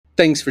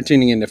Thanks for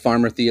tuning in to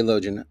Farmer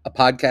Theologian, a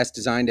podcast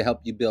designed to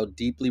help you build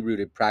deeply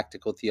rooted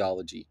practical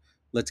theology.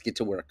 Let's get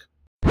to work.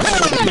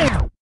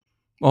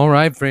 All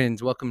right,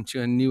 friends, welcome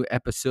to a new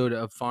episode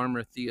of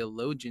Farmer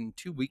Theologian.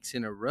 2 weeks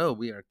in a row,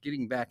 we are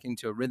getting back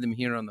into a rhythm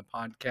here on the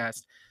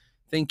podcast.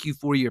 Thank you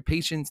for your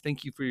patience.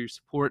 Thank you for your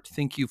support.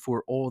 Thank you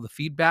for all the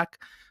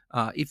feedback.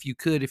 If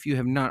you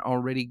have not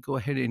already, go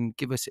ahead and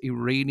give us a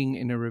rating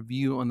and a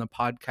review on the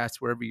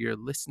podcast wherever you're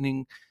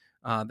listening.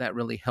 That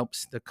really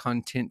helps the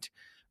content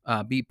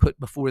be put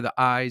before the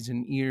eyes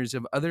and ears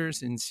of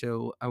others. And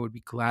so I would be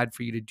glad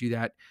for you to do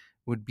that.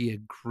 It would be a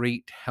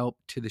great help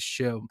to the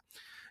show.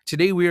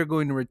 Today, we are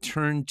going to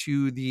return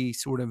to the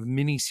sort of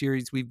mini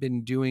series we've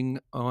been doing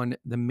on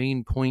the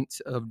main points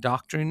of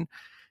doctrine.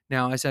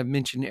 Now, as I've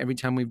mentioned, every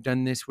time we've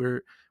done this,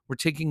 we're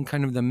taking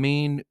kind of the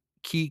main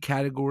key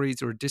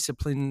categories or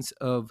disciplines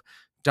of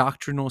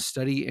doctrinal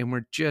study, and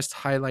we're just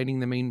highlighting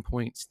the main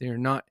points. They're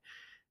not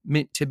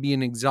meant to be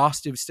an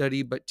exhaustive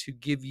study, but to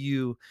give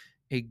you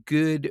a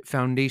good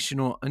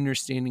foundational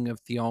understanding of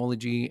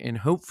theology and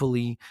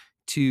hopefully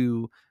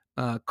to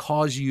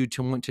cause you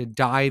to want to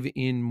dive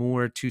in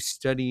more to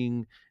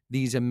studying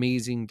these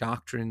amazing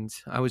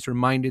doctrines. I was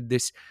reminded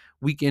this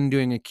weekend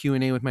doing a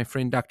Q&A with my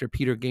friend Dr.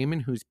 Peter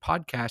Gaiman, whose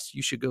podcast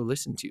you should go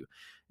listen to.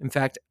 In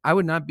fact, I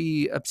would not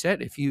be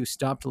upset if you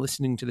stopped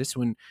listening to this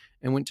one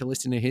and went to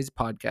listen to his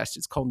podcast.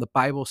 It's called the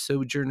Bible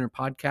Sojourner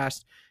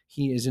Podcast.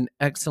 He is an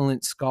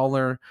excellent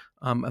scholar,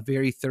 a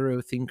very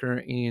thorough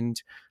thinker,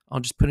 and I'll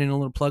just put in a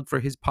little plug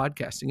for his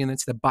podcast. Again,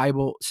 that's the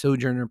Bible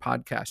Sojourner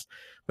Podcast.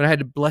 But I had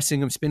the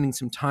blessing of spending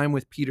some time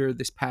with Peter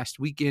this past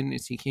weekend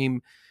as he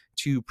came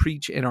to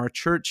preach at our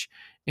church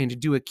and to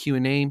do a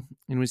Q&A,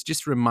 and was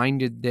just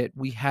reminded that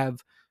we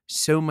have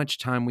so much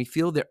time. We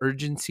feel the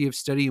urgency of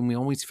study, and we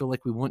always feel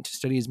like we want to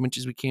study as much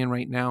as we can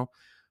right now.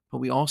 But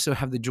we also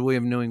have the joy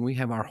of knowing we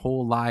have our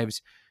whole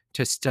lives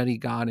to study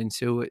God. And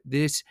so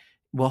this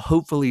will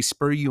hopefully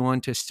spur you on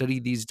to study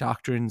these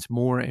doctrines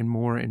more and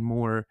more and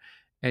more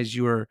as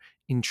you're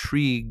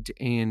intrigued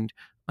and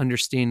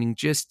understanding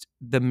just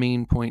the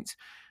main points.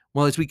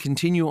 Well, as we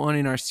continue on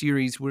in our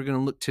series, we're going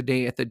to look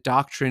today at the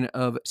doctrine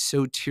of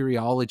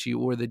soteriology,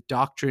 or the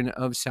doctrine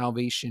of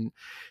salvation.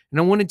 And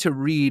I wanted to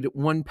read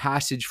one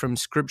passage from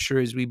Scripture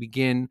as we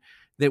begin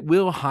that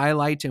will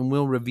highlight and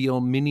will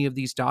reveal many of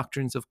these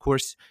doctrines. Of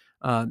course,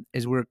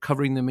 as we're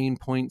covering the main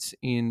points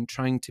and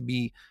trying to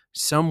be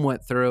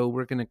somewhat thorough,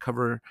 we're going to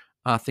cover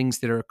things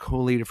that are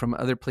collated from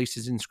other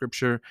places in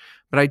Scripture.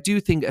 But I do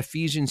think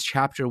Ephesians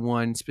chapter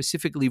 1,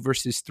 specifically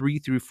verses 3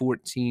 through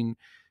 14,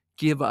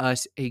 give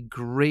us a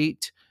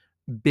great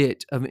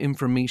bit of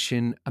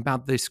information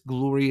about this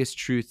glorious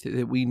truth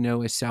that we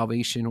know as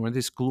salvation, or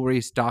this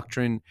glorious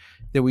doctrine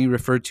that we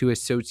refer to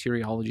as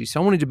soteriology. So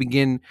I wanted to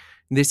begin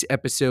this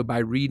episode by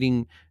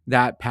reading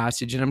that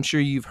passage. And I'm sure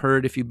you've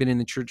heard, if you've been in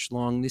the church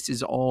long, this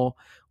is all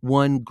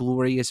one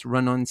glorious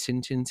run-on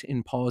sentence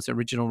in Paul's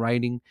original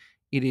writing.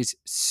 It is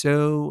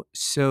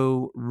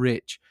so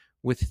rich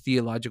with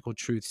theological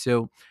truth.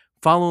 So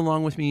follow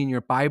along with me in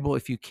your Bible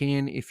if you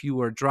can. If you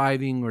are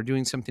driving or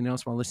doing something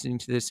else while listening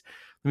to this,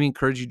 let me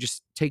encourage you,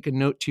 just take a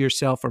note to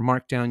yourself or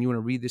mark down. You want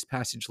to read this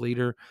passage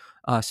later.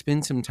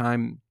 Spend some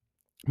time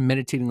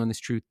meditating on this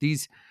truth.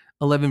 These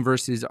 11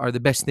 verses are the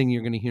best thing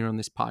you're going to hear on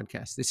this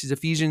podcast. This is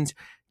Ephesians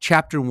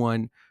chapter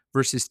 1,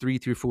 verses 3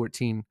 through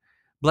 14.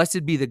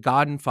 Blessed be the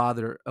God and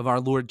Father of our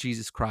Lord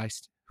Jesus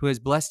Christ, who has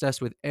blessed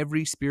us with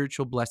every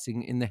spiritual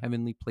blessing in the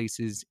heavenly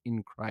places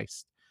in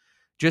Christ,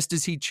 just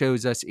as he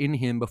chose us in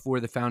him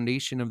before the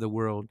foundation of the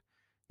world,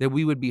 that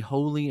we would be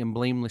holy and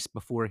blameless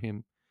before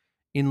him.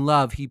 In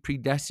love, he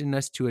predestined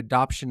us to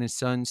adoption as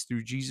sons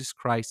through Jesus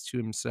Christ to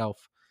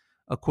himself,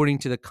 according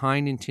to the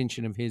kind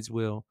intention of his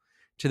will,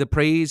 to the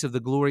praise of the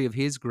glory of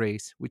his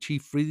grace, which he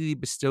freely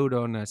bestowed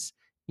on us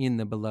in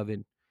the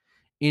Beloved.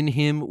 In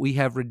him we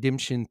have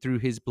redemption through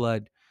his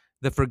blood,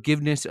 the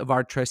forgiveness of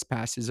our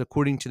trespasses,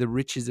 according to the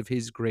riches of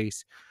his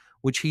grace,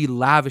 which he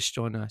lavished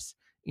on us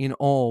in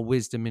all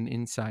wisdom and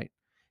insight.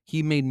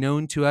 He made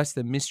known to us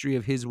the mystery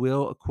of his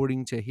will,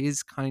 according to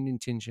his kind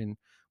intention,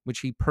 which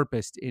he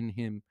purposed in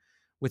him,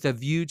 with a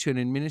view to an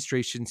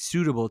administration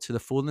suitable to the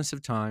fullness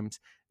of times,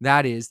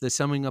 that is, the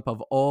summing up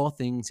of all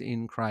things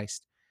in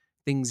Christ,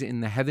 things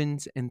in the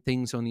heavens and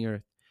things on the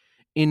earth.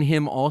 In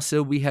him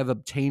also we have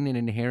obtained an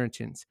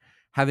inheritance,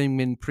 having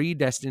been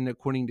predestined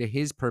according to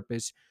his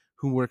purpose,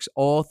 who works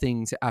all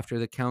things after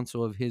the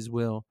counsel of his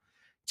will,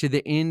 to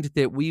the end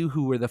that we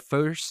who were the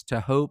first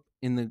to hope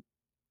in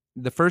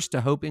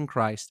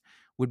Christ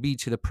would be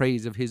to the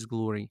praise of his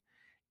glory.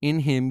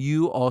 In him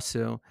you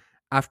also,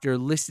 after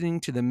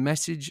listening to the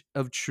message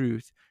of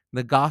truth,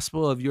 the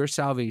gospel of your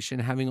salvation,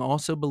 having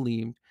also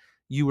believed,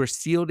 you were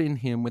sealed in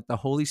him with the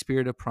Holy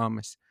Spirit of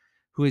promise,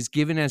 who is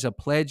given as a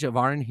pledge of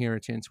our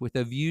inheritance, with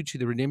a view to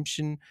the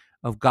redemption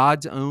of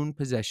God's own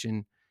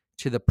possession,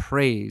 to the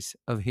praise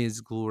of his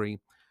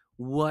glory.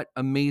 What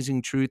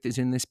amazing truth is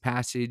in this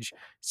passage.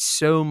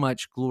 So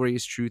much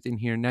glorious truth in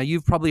here. Now,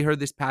 you've probably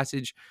heard this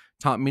passage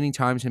taught many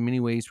times in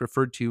many ways,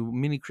 referred to.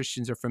 Many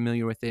Christians are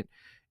familiar with it.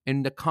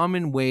 And the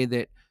common way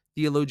that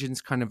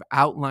theologians kind of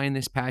outline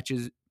this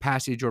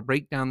passage or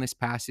break down this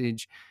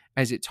passage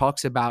as it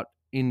talks about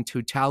in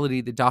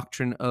totality the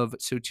doctrine of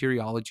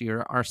soteriology,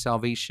 or our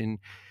salvation,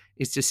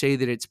 is to say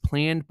that it's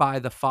planned by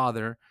the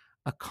Father,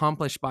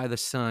 accomplished by the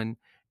Son,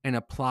 and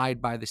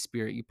applied by the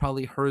Spirit. You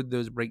probably heard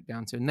those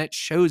breakdowns, and that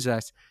shows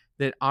us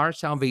that our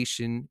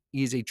salvation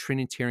is a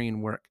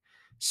Trinitarian work.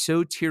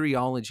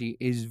 Soteriology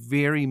is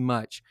very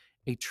much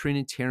a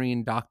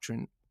Trinitarian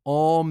doctrine.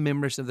 All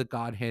members of the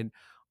Godhead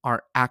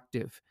are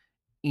active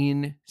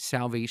in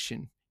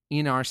salvation,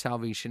 in our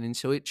salvation. And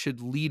so it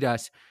should lead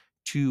us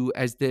to,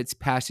 as this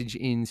passage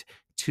ends,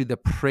 to the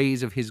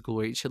praise of his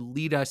glory. It should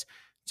lead us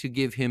to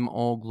give him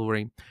all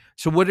glory.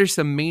 So what are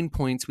some main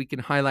points we can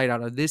highlight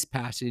out of this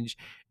passage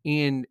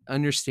and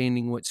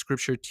understanding what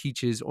scripture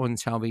teaches on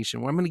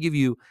salvation? Well, I'm going to give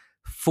you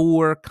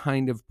 4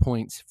 kind of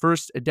points.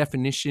 First, a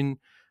definition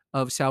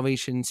of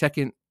salvation.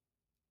 Second,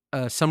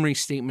 a summary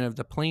statement of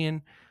the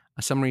plan,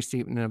 a summary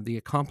statement of the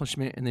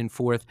accomplishment, and then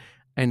fourth,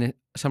 a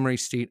summary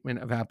statement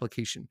of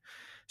application.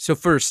 So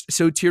first,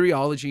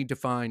 soteriology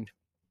defined: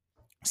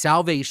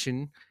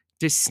 salvation,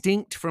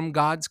 distinct from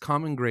God's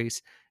common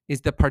grace,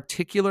 is the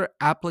particular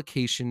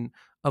application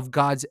of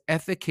God's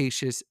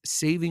efficacious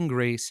saving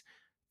grace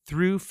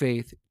through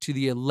faith to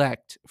the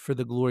elect for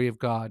the glory of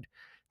God.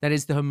 That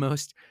is the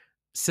most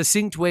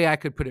succinct way I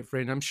could put it,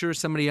 friend. I'm sure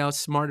somebody else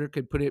smarter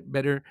could put it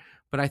better,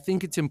 but I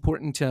think it's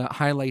important to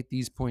highlight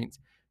these points.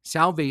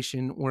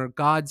 Salvation, or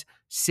God's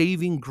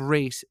saving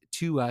grace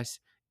to us,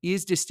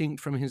 is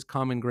distinct from his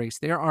common grace.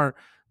 There are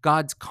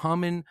God's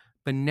common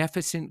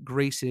beneficent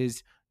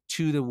graces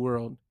to the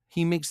world.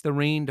 He makes the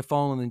rain to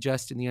fall on the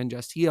just and the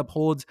unjust. He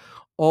upholds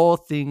all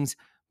things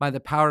by the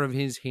power of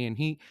his hand.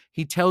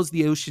 He tells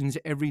the oceans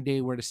every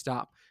day where to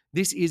stop.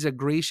 This is a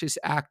gracious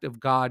act of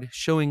God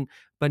showing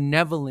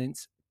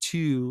benevolence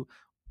to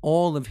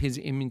all of his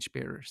image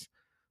bearers.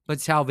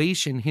 But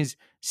salvation, his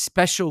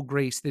special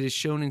grace that is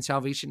shown in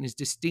salvation, is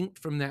distinct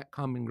from that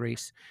common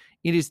grace.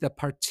 It is the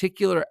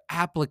particular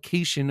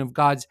application of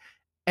God's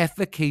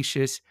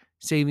efficacious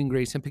saving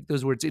grace. And pick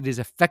those words. It is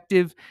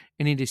effective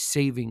and it is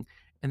saving.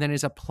 And that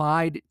is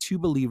applied to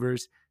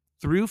believers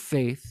through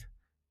faith,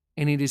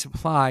 and it is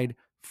applied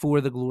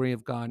for the glory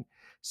of God.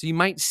 So you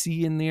might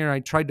see in there, I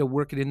tried to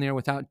work it in there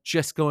without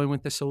just going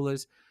with the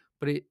solas,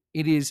 but it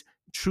is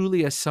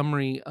truly a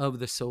summary of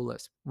the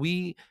solas.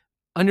 We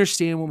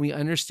understand when we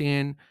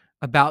understand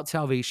about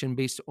salvation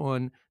based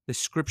on the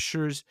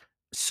scripture's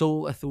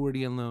sole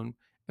authority alone.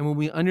 And when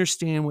we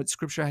understand what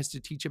scripture has to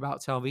teach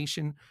about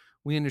salvation,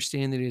 we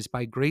understand that it is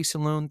by grace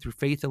alone, through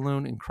faith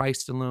alone, in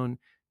Christ alone,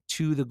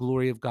 to the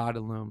glory of God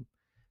alone.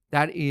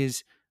 That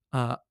is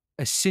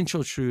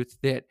essential truth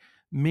that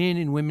men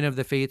and women of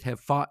the faith have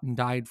fought and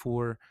died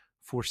for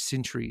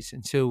centuries.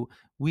 And so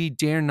we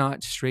dare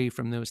not stray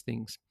from those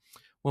things.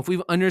 Well, if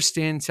we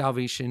understand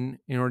salvation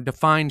or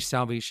defined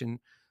salvation,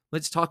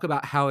 let's talk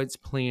about how it's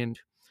planned.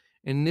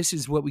 And this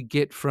is what we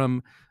get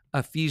from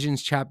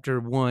Ephesians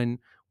chapter 1,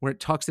 where it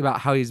talks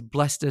about how he's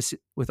blessed us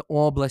with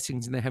all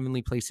blessings in the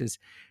heavenly places.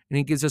 And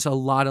it gives us a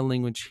lot of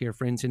language here,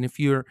 friends. And if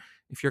your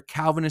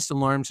Calvinist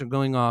alarms are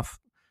going off,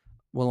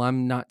 well,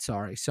 I'm not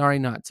sorry. Sorry,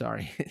 not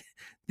sorry.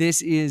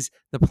 This is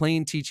the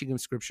plain teaching of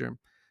Scripture.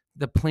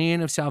 The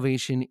plan of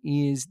salvation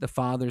is the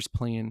Father's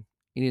plan.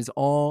 It is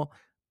all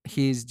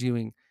his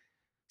doing.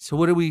 So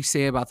what do we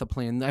say about the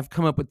plan? I've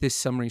come up with this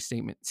summary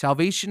statement.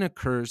 Salvation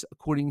occurs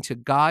according to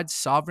God's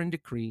sovereign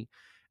decree,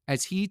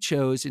 as he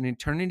chose in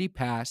eternity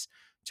past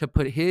to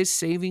put his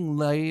saving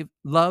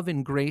love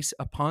and grace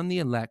upon the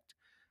elect,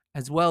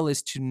 as well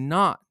as to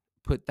not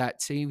put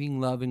that saving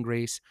love and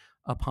grace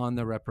upon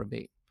the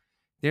reprobate.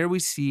 There we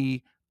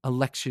see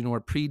election or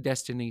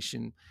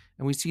predestination,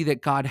 and we see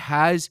that God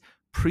has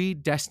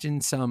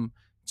predestined some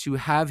to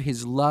have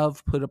his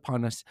love put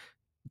upon us,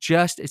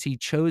 just as he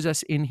chose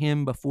us in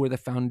him before the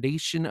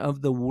foundation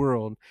of the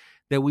world,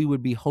 that we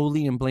would be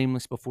holy and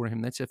blameless before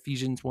him. That's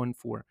Ephesians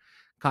 1:4.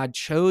 God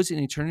chose in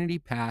eternity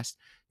past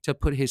to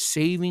put his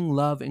saving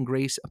love and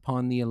grace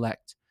upon the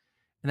elect.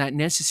 And that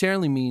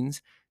necessarily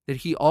means that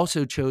he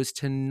also chose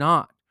to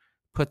not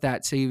put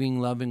that saving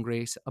love and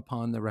grace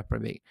upon the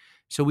reprobate.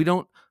 So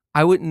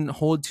I wouldn't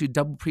hold to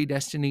double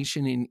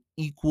predestination in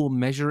equal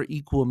measure,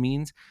 equal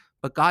means,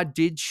 but God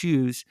did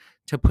choose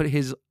to put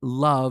his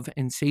love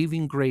and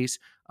saving grace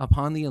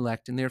upon the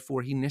elect, and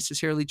therefore he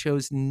necessarily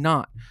chose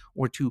not,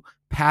 or to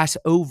pass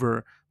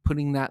over,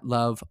 putting that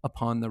love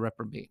upon the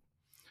reprobate.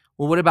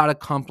 Well, what about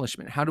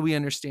accomplishment? How do we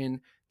understand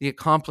the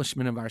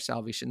accomplishment of our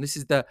salvation? This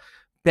is the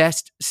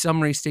best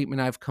summary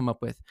statement I've come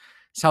up with.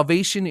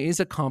 Salvation is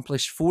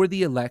accomplished for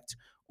the elect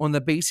on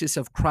the basis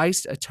of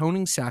Christ's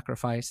atoning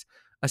sacrifice,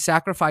 a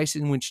sacrifice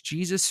in which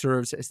Jesus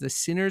serves as the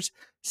sinner's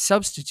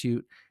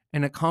substitute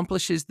and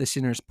accomplishes the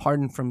sinner's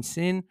pardon from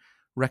sin,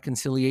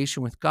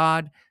 reconciliation with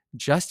God,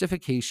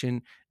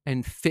 justification,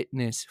 and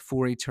fitness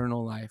for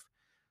eternal life.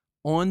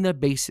 On the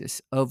basis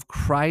of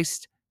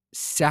Christ's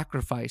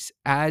sacrifice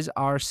as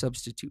our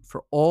substitute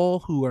for all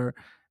who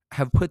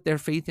have put their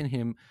faith in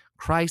him,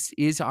 Christ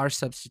is our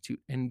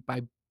substitute. And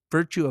by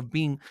virtue of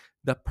being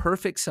the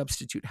perfect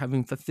substitute,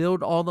 having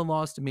fulfilled all the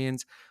law's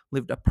demands,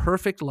 lived a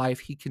perfect life.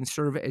 He can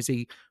serve as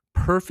a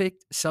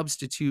perfect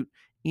substitute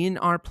in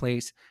our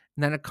place,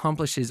 and that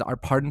accomplishes our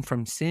pardon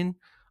from sin,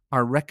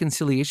 our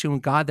reconciliation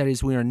with God. That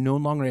is, we are no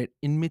longer at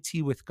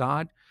enmity with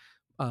God.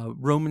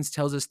 Romans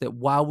tells us that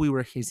while we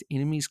were his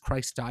enemies,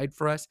 Christ died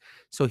for us.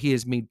 So he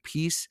has made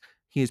peace.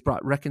 He has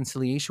brought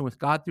reconciliation with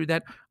God through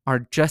that. Our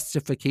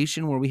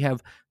justification, where we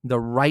have the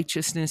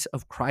righteousness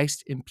of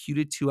Christ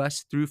imputed to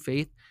us through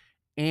faith,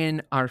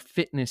 and our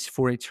fitness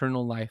for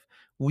eternal life.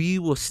 We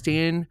will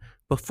stand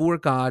before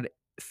God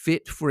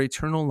fit for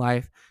eternal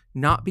life,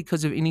 not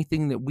because of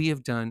anything that we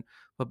have done,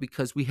 but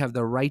because we have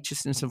the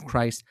righteousness of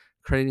Christ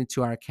credited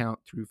to our account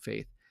through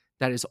faith.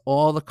 That is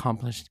all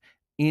accomplished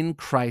in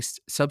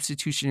Christ's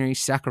substitutionary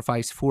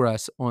sacrifice for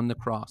us on the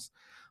cross.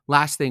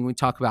 Last thing, we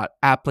talk about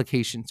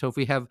application. So if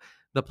we have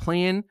the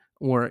plan,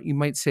 or you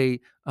might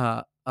say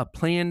a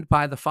plan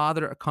by the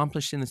Father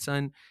accomplished in the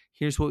Son,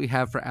 here's what we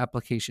have for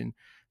application.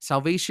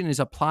 Salvation is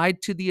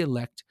applied to the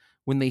elect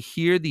when they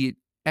hear the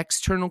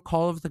external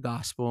call of the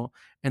gospel,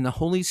 and the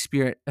Holy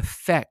Spirit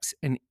effects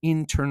an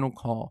internal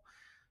call,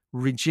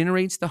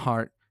 regenerates the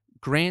heart,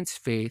 grants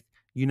faith,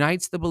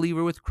 unites the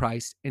believer with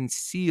Christ, and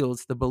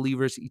seals the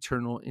believer's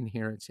eternal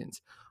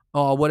inheritance.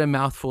 Oh, what a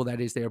mouthful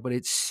that is there, but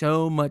it's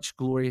so much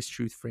glorious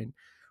truth, friend.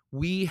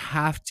 We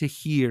have to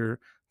hear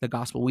the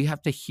gospel. We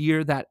have to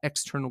hear that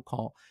external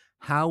call.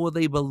 How will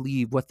they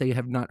believe what they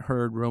have not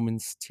heard?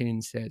 Romans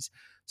 10 says.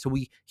 So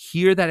we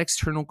hear that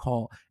external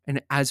call.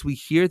 And as we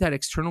hear that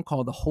external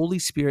call, the Holy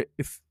Spirit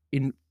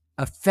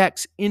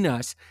affects in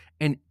us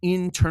an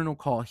internal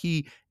call.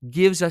 He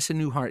gives us a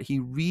new heart. He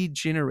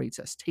regenerates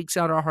us, takes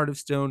out our heart of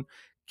stone,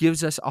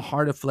 gives us a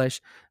heart of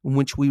flesh in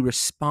which we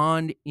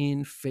respond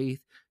in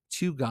faith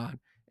to God.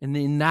 And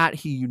in that,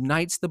 he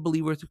unites the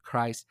believer with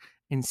Christ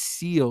and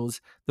seals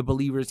the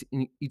believer's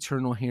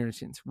eternal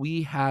inheritance.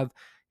 We have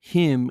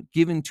him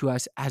given to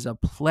us as a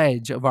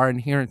pledge of our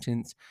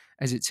inheritance,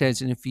 as it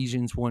says in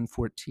Ephesians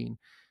 1:14.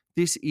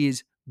 This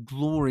is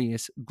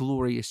glorious,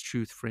 glorious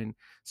truth, friend.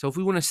 So if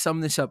we want to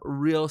sum this up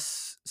real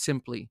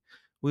simply,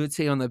 we would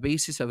say on the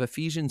basis of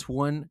Ephesians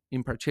 1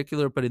 in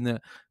particular, but in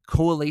the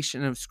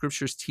collation of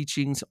Scripture's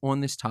teachings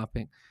on this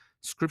topic,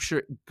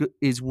 Scripture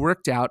is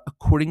worked out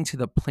according to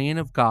the plan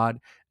of God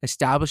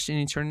established in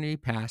eternity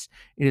past.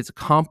 It is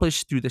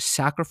accomplished through the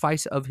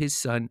sacrifice of his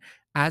Son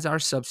as our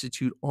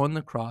substitute on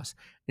the cross,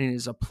 and it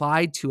is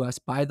applied to us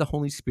by the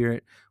Holy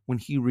Spirit when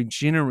he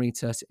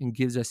regenerates us and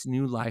gives us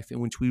new life, in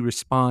which we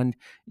respond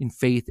in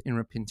faith and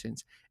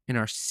repentance and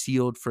are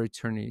sealed for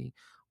eternity.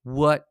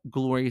 What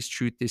glorious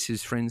truth this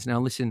is, friends. Now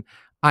listen,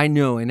 I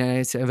know, and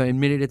as I've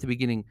admitted at the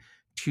beginning,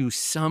 to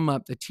sum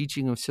up the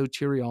teaching of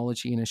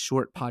soteriology in a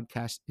short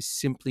podcast is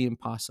simply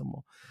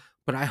impossible.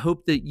 But I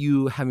hope that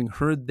you, having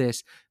heard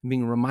this and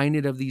being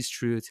reminded of these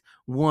truths,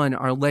 one,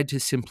 are led to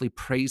simply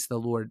praise the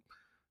Lord.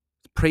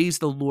 Praise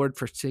the Lord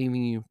for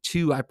saving you.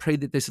 Two, I pray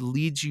that this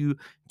leads you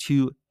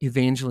to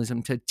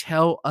evangelism, to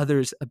tell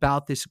others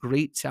about this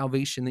great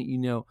salvation that you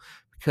know,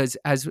 because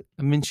as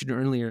I mentioned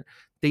earlier,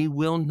 they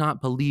will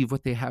not believe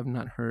what they have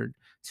not heard.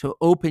 So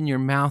open your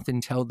mouth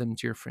and tell them,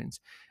 dear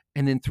friends.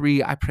 And then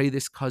three, I pray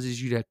this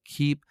causes you to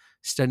keep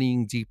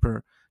studying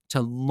deeper,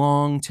 to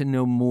long to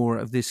know more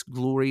of this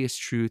glorious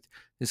truth,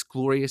 this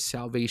glorious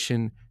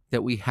salvation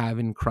that we have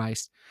in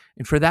Christ.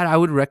 And for that, I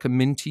would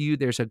recommend to you,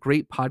 there's a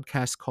great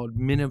podcast called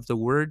Men of the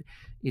Word.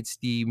 It's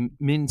the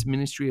men's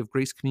ministry of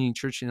Grace Community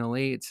Church in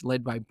LA. It's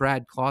led by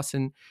Brad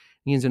Clausen.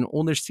 He has an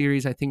older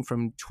series, I think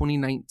from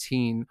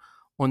 2019,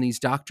 on these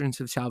doctrines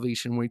of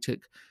salvation, where he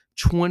took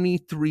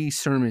 23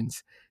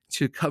 sermons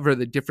to cover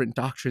the different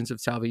doctrines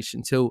of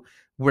salvation. So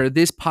where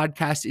this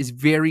podcast is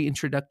very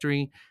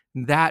introductory,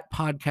 that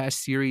podcast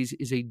series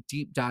is a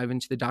deep dive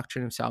into the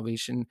doctrine of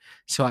salvation.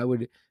 So I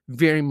would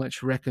very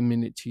much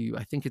recommend it to you.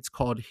 I think it's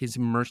called His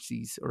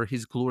Mercies, or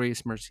His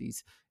Glorious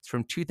Mercies. It's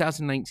from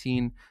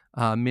 2019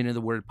 Men of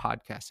the Word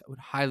podcast. I would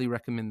highly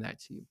recommend that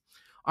to you.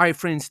 All right,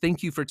 friends,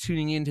 thank you for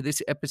tuning in to this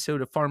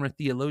episode of Farmer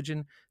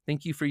Theologian.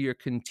 Thank you for your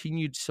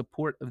continued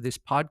support of this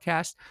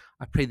podcast.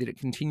 I pray that it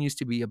continues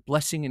to be a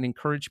blessing and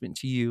encouragement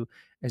to you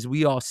as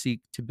we all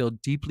seek to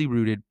build deeply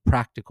rooted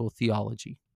practical theology.